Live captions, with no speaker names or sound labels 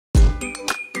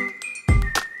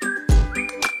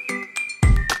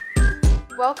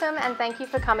Welcome and thank you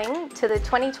for coming to the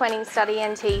 2020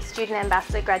 StudyNT Student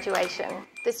Ambassador graduation.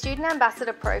 The Student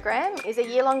Ambassador program is a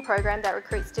year-long program that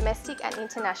recruits domestic and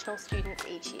international students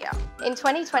each year. In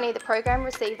 2020, the program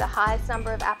received the highest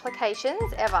number of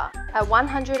applications ever, a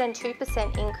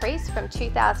 102% increase from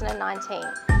 2019.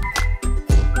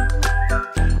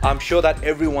 I'm sure that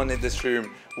everyone in this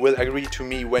room will agree to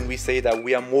me when we say that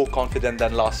we are more confident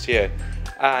than last year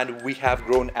and we have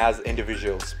grown as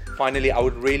individuals. Finally, I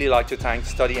would really like to thank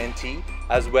StudyNT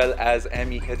as well as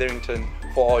Amy Hetherington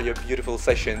for all your beautiful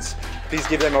sessions. Please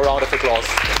give them a round of applause.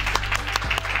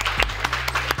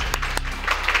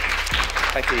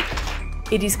 Thank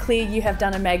you. It is clear you have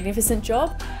done a magnificent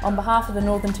job. On behalf of the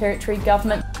Northern Territory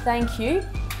Government, thank you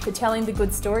for telling the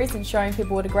good stories and showing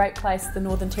people what a great place the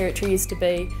Northern Territory is to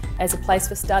be as a place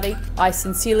for study. I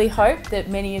sincerely hope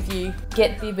that many of you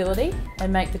get the ability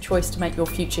and make the choice to make your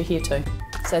future here too.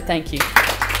 So thank you.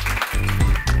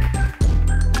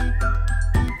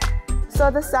 So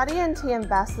the StudyNT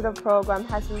Ambassador program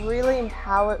has really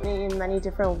empowered me in many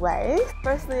different ways.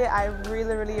 Firstly, I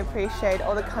really appreciate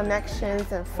all the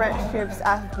connections and friendships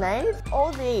I've made.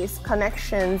 All these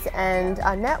connections and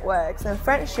networks and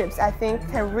friendships I think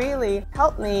can really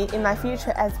help me in my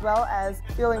future as well as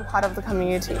feeling part of the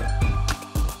community.